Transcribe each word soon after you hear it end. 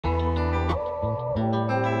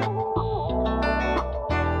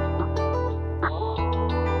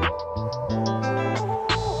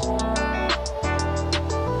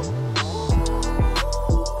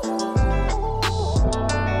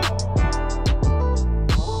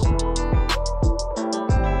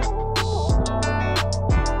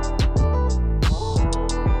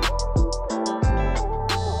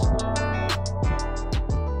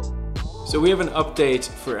we have an update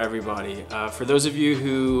for everybody. For those of you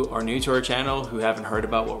who are new to our channel, who haven't heard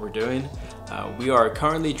about what we're doing, we are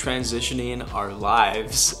currently transitioning our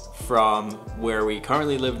lives from where we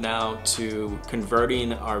currently live now to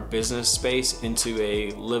converting our business space into a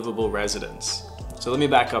livable residence. So let me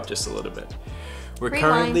back up just a little bit. We're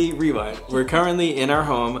currently in our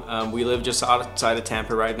home. We live just outside of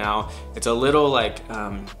Tampa right now. It's a little like,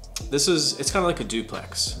 it's kind of like a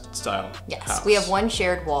duplex style house. We have one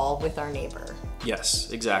shared wall with our neighbor.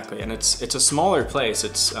 Yes, exactly. And it's a smaller place.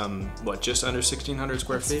 It's what, just under 1,600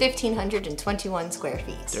 square feet? 1,521 square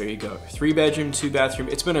feet. There you go. 3 bedroom, 2 bathroom.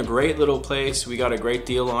 It's been a great little place. We got a great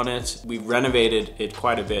deal on it. We've renovated it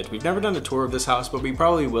quite a bit. We've never done a tour of this house, but we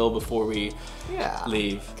probably will before we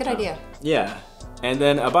leave. Good idea. Yeah. And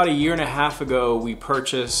then about 1.5 years ago, we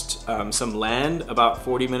purchased some land about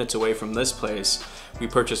 40 minutes away from this place. We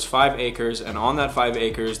purchased 5 acres, and on that 5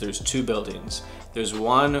 acres, there's 2 buildings. There's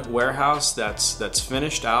one warehouse that's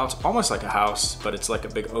finished out, almost like a house, but it's like a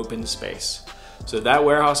big open space. So that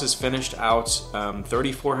warehouse is finished out,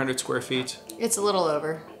 3,400 square feet. It's a little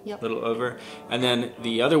over. Yep. Little over. And then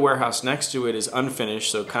the other warehouse next to it is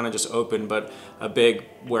unfinished, so kind of just open, but a big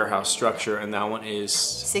warehouse structure, and that one is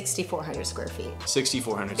 6,400 square feet.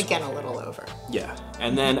 6,400 square Again, feet. a little over. Yeah.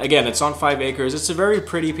 And then again, it's on 5 acres. It's a very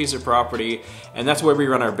pretty piece of property, and that's where we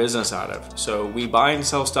run our business out of. So we buy and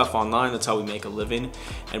sell stuff online. That's how we make a living.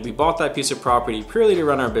 And we bought that piece of property purely to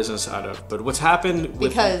run our business out of. But what's happened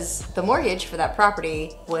with... Because the mortgage for that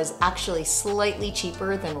property was actually slightly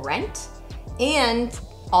cheaper than rent, and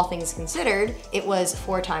all things considered, it was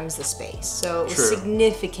 4 times the space. So it was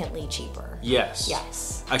significantly cheaper. Yes.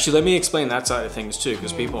 Yes. Actually, let me explain that side of things too,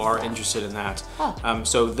 because people are interested in that.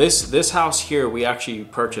 So this house here, we actually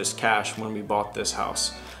purchased cash when we bought this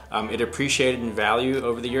house. It appreciated in value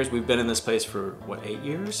over the years. We've been in this place for, what, 8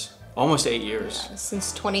 years? Almost 8 years. Yeah,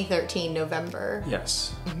 since 2013, November.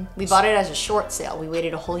 Yes. We bought it as a short sale. We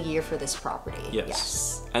waited a whole year for this property.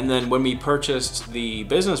 Yes. And then when we purchased the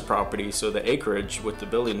business property, so the acreage with the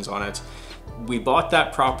buildings on it, we bought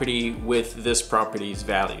that property with this property's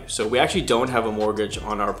value. So we actually don't have a mortgage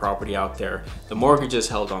on our property out there. The mortgage is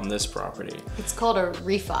held on this property. It's called a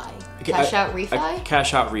refi. Cash out refi?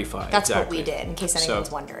 Cash out refi, That's exactly. what we did, in case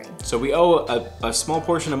anyone's wondering. So we owe a small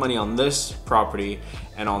portion of money on this property,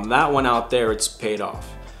 and on that one out there, it's paid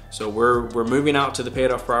off. So we're moving out to the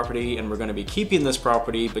paid off property, and we're gonna be keeping this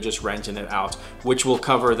property, but just renting it out, which will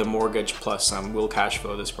cover the mortgage plus some. We'll cash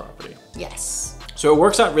flow this property. Yes. So it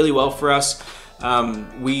works out really well for us.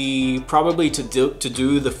 We probably, to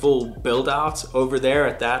do the full build out over there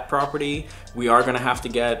at that property, we are gonna have to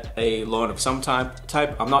get a loan of some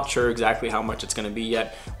type. I'm not sure exactly how much it's gonna be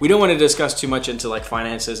yet. We don't wanna discuss too much into like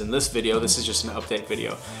finances in this video. This is just an update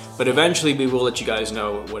video. But eventually we will let you guys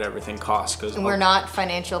know what everything costs. And we're not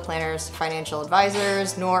financial planners, financial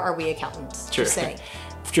advisors, nor are we accountants. Sure. Just saying.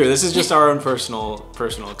 Sure, this is just our own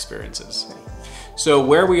personal experiences. Right. So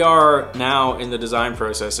where we are now in the design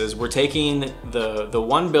process is we're taking the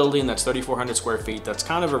one building that's 3,400 square feet that's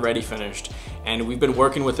kind of already finished, and we've been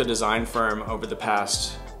working with a design firm over the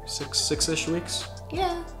past six-ish weeks?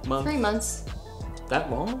 Yeah, 3 months.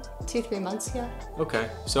 That long? 2-3 months, yeah.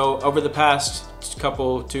 Okay, so over the past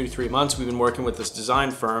couple, 2 to 3 months, we've been working with this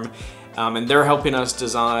design firm, and they're helping us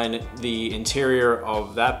design the interior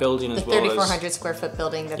of that building as well as... The 3,400 square foot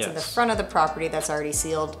building that's in the front of the property that's already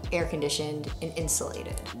sealed, air conditioned, and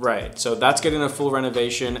insulated. Right, so that's getting a full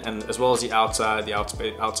renovation, and as well as the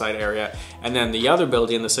outside area. And then the other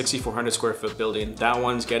building, the 6,400 square foot building, that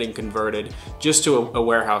one's getting converted just to a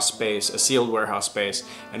warehouse space, a sealed warehouse space.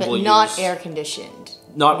 And but not air conditioned.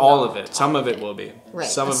 Not all of it. Some of it will be. Right.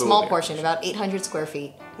 Some a of it small will be portion, about 800 square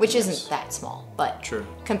feet, which isn't that small, but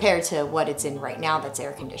compared to what it's in right now, that's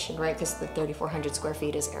air conditioned, right? Because the 3,400 square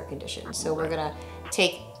feet is air conditioned. So we're gonna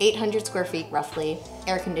take 800 square feet roughly,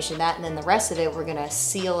 air condition that, and then the rest of it, we're gonna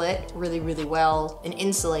seal it really, really well and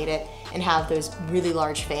insulate it and have those really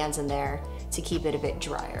large fans in there to keep it a bit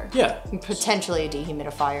drier. Yeah. And potentially a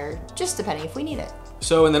dehumidifier, just depending if we need it.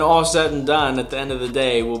 So, and then all said and done, at the end of the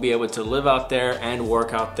day, we'll be able to live out there and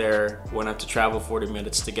work out there. Won't have to travel 40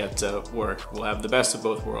 minutes to get to work. We'll have the best of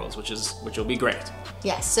both worlds, which will be great.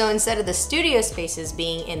 Yes, so instead of the studio spaces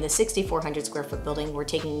being in the 6,400 square foot building, we're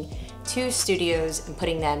taking 2 studios and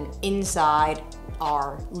putting them inside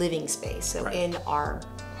our living space, so in our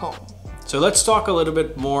home. So let's talk a little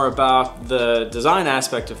bit more about the design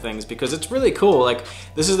aspect of things, because it's really cool. Like,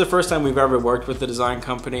 this is the first time we've ever worked with a design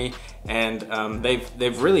company, And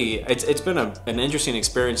they've really, it's been an interesting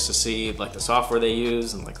experience to see like the software they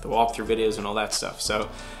use and like the walkthrough videos and all that stuff. So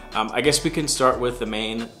I guess we can start with the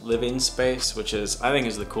main living space, which I think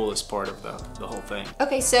is the coolest part of the whole thing.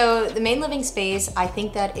 Okay, so the main living space, I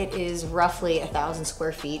think that it is roughly 1,000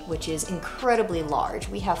 square feet, which is incredibly large.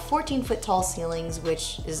 We have 14-foot tall ceilings,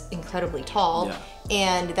 which is incredibly tall. Yeah.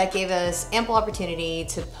 And that gave us ample opportunity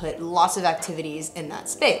to put lots of activities in that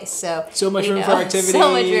space. So much room for activities.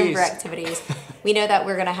 So much room for activities. We know that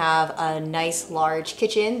we're gonna have a nice large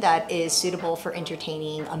kitchen that is suitable for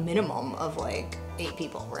entertaining a minimum of like 8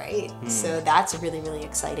 people, right? So that's really, really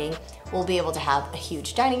exciting. We'll be able to have a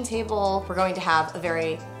huge dining table. We're going to have a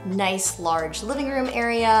very nice large living room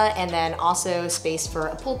area, and then also space for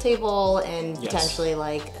a pool table and potentially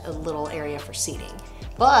like a little area for seating.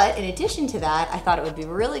 But in addition to that, I thought it would be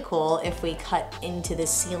really cool if we cut into the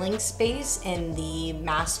ceiling space in the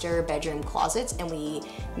master bedroom closets and we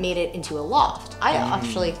made it into a loft. I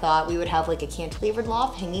actually thought we would have like a cantilevered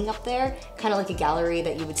loft hanging up there, kind of like a gallery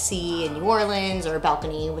that you would see in New Orleans, or a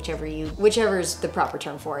balcony, whichever's the proper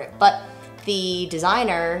term for it. But the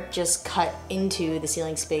designer just cut into the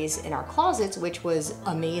ceiling space in our closets, which was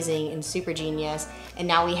amazing and super genius. And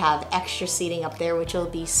now we have extra seating up there, which will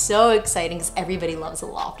be so exciting because everybody loves a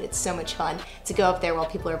loft. It's so much fun to go up there while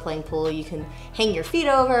people are playing pool. You can hang your feet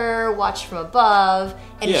over, watch from above,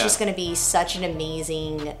 and it's just gonna be such an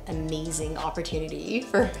amazing, amazing opportunity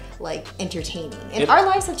for like entertaining. And our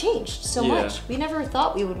lives have changed so much. We never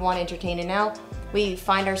thought we would want to entertain, and now we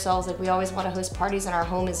find ourselves like we always want to host parties, and our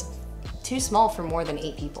home is too small for more than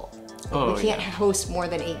 8 people. Like, we can't host more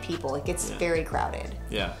than 8 people. It gets very crowded.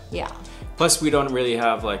 Yeah. Plus, we don't really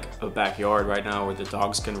have like a backyard right now where the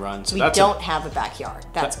dogs can run. So we don't have a backyard.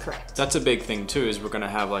 That's correct. That's a big thing too, is we're gonna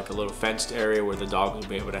have like a little fenced area where the dogs will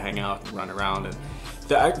be able to hang out and run around. And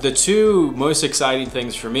the two most exciting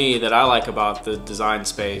things for me that I like about the design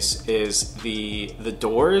space is the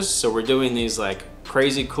doors. So we're doing these like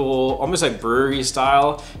crazy cool, almost like brewery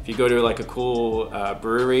style. If you go to like a cool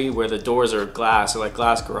brewery where the doors are glass, or like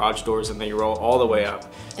glass garage doors, and they roll all the way up.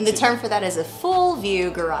 And the term for that is a full view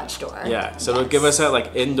garage door. Yeah, so it'll give us that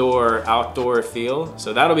like indoor, outdoor feel.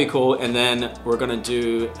 So that'll be cool. And then we're gonna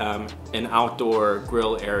do an outdoor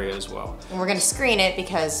grill area as well. And we're gonna screen it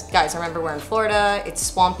because, guys, remember we're in Florida, it's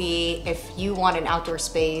swampy. If you want an outdoor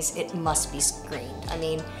space, it must be screened. I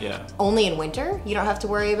mean, only in winter, you don't have to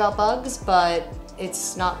worry about bugs, but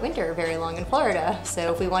it's not winter very long in Florida.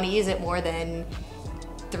 So if we want to use it more than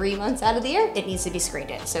 3 months out of the year, it needs to be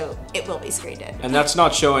screened in. So it will be screened in. And that's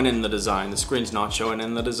not showing in the design. The screen's not showing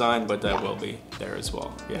in the design, but that will be there as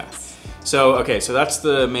well. Yes. So, okay, so that's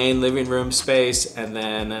the main living room space. And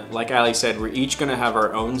then, like Ali said, we're each gonna have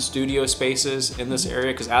our own studio spaces in this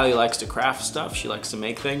area, because Ali likes to craft stuff. She likes to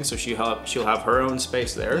make things, so she'll have her own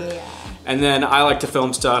space there. Yeah. And then I like to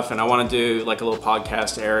film stuff, and I wanna do like a little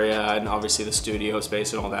podcast area, and obviously the studio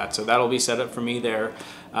space and all that. So that'll be set up for me there.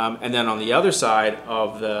 And then on the other side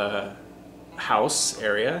of the house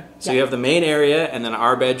area, so you have the main area and then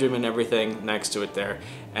our bedroom and everything next to it there.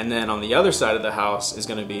 And then on the other side of the house is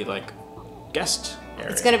gonna be like guest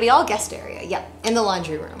area. It's gonna be all guest area, in the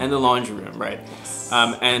laundry room. And the laundry room, right. Yes.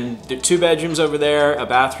 And there are 2 bedrooms over there, a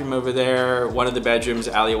bathroom over there. One of the bedrooms,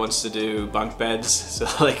 Ali wants to do bunk beds, so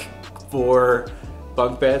like 4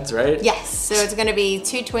 bunk beds, right? Yes, so it's gonna be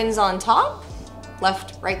 2 twins on top,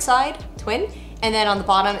 left, right side, twin. And then on the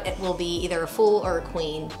bottom, it will be either a full or a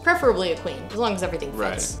queen, preferably a queen, as long as everything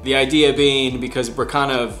fits. Right. The idea being, because we're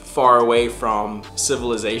kind of far away from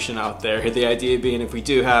civilization out there, the idea being if we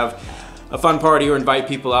do have a fun party or invite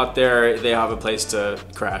people out there, they have a place to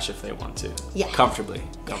crash if they want to. Yeah. Comfortably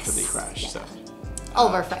crash. Yeah. So all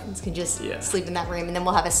of our friends can just sleep in that room, and then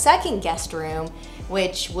we'll have a second guest room,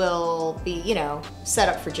 which will be, set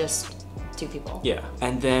up for just 2 people. Yeah.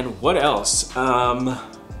 And then what else?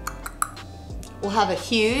 We'll have a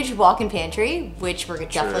huge walk-in pantry, which we're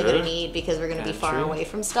definitely gonna need because we're gonna be far away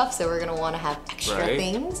from stuff, so we're gonna wanna have extra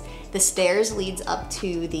things. The stairs leads up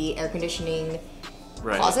to the air conditioning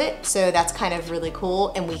closet, so that's kind of really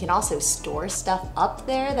cool. And we can also store stuff up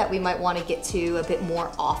there that we might wanna get to a bit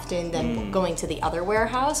more often than going to the other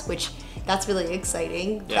warehouse, which that's really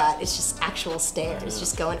exciting, that it's just actual stairs,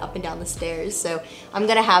 just going up and down the stairs. So I'm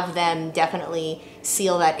gonna have them definitely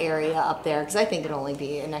seal that area up there, because I think it'll only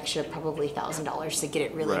be an extra probably $1,000 to get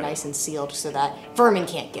it really nice and sealed so that vermin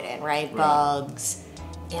can't get in, right? Bugs,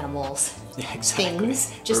 animals,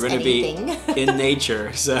 things, just We're gonna anything. be in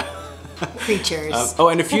nature, so. creatures. Oh,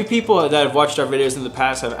 and a few people that have watched our videos in the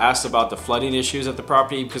past have asked about the flooding issues at the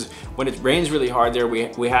property, because when it rains really hard there,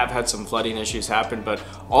 we have had some flooding issues happen, but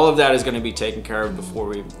all of that is going to be taken care of before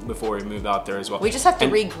we move out there as well. We just have to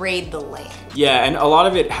regrade the land. Yeah, and a lot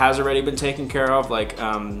of it has already been taken care of. Like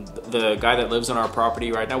the guy that lives on our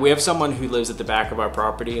property right now, we have someone who lives at the back of our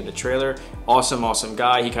property in the trailer. Awesome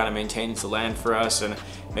guy. He kind of maintains the land for us and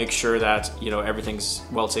makes sure that, you know, everything's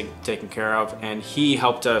well taken care of, and he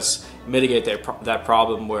helped us mitigate that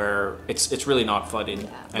problem where it's really not flooding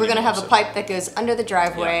anymore. We're gonna have a pipe that goes under the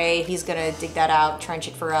driveway. He's gonna dig that out, trench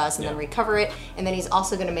it for us, and then recover it, and then he's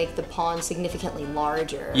also gonna make the pond significantly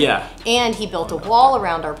larger. Yeah. And he built a wall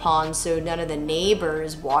around our pond so none of the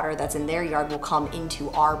neighbors' water that's in their yard will come into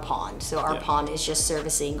our pond. So our pond is just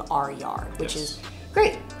servicing our yard, which is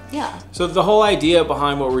great. Yeah. So the whole idea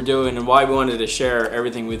behind what we're doing and why we wanted to share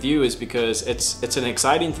everything with you is because it's an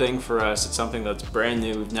exciting thing for us. It's something that's brand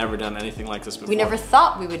new. We've never done anything like this before. We never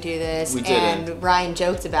thought we would do this. We didn't. And Ryan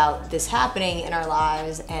joked about this happening in our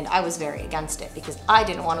lives, and I was very against it because I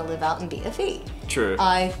didn't want to live out in BFE. True.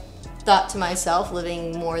 I thought to myself,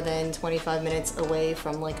 living more than 25 minutes away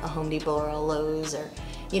from like a Home Depot or a Lowe's, or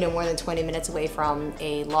you know, more than 20 minutes away from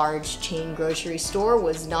a large chain grocery store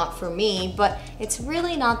was not for me, but it's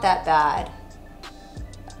really not that bad.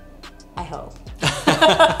 I hope.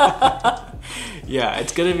 Yeah,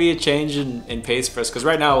 it's gonna be a change in pace for us, because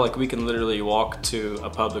right now, like, we can literally walk to a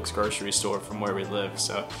Publix grocery store from where we live.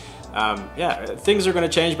 So yeah, things are gonna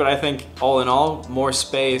change, but I think all in all, more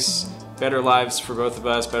space, better lives for both of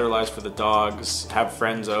us, better lives for the dogs, have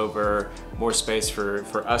friends over, more space for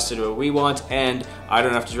us to do what we want, and I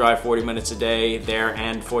don't have to drive 40 minutes a day there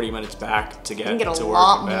and 40 minutes back to get to work. You can get a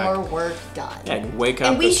lot more work done. Yeah, wake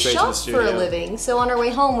up, and we go straight to the shop studio. for a living, so on our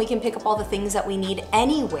way home we can pick up all the things that we need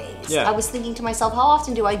anyways. Yeah. I was thinking to myself, how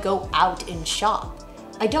often do I go out and shop?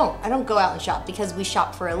 I don't go out and shop because we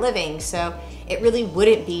shop for a living, so it really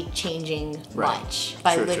wouldn't be changing much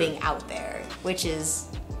by living out there, which is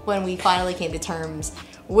when we finally came to terms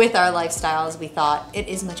with our lifestyles. We thought it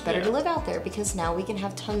is much better to live out there because now we can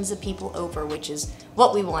have tons of people over, which is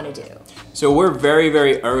what we want to do. So we're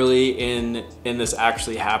very early in this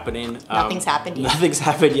actually happening. Nothing's happened yet. Nothing's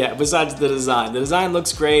happened yet besides the design. The design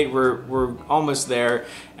looks great. We're almost there,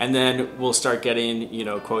 and then we'll start getting, you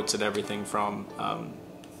know, quotes and everything from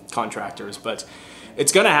contractors. But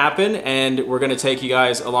it's gonna happen, and we're gonna take you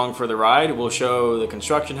guys along for the ride. We'll show the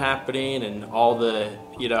construction happening and all the,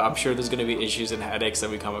 you know, I'm sure there's gonna be issues and headaches that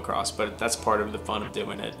we come across, but that's part of the fun of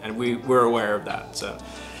doing it, and we're aware of that. So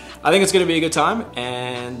I think it's gonna be a good time,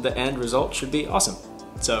 and the end result should be awesome.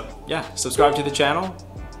 So yeah, subscribe to the channel,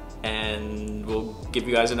 and we'll give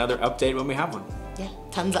you guys another update when we have one. Yeah,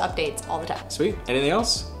 tons of updates all the time. Sweet. Anything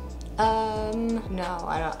else? No,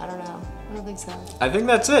 I don't know. I don't think so. I think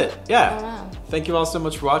that's it. Yeah. I don't know. Thank you all so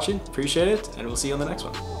much for watching. Appreciate it, and we'll see you on the next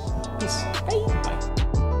one. Peace. Bye. Bye.